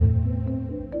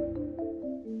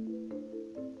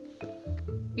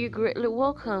You're greatly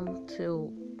welcome to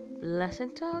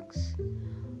Lesson Talks,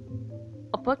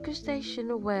 a podcast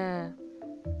station where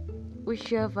we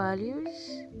share values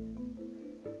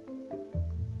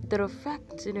that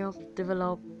affect and help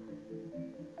develop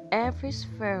every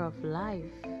sphere of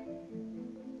life.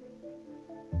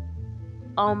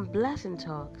 On Blessing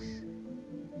Talks,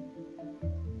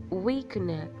 we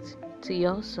connect to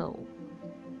your soul.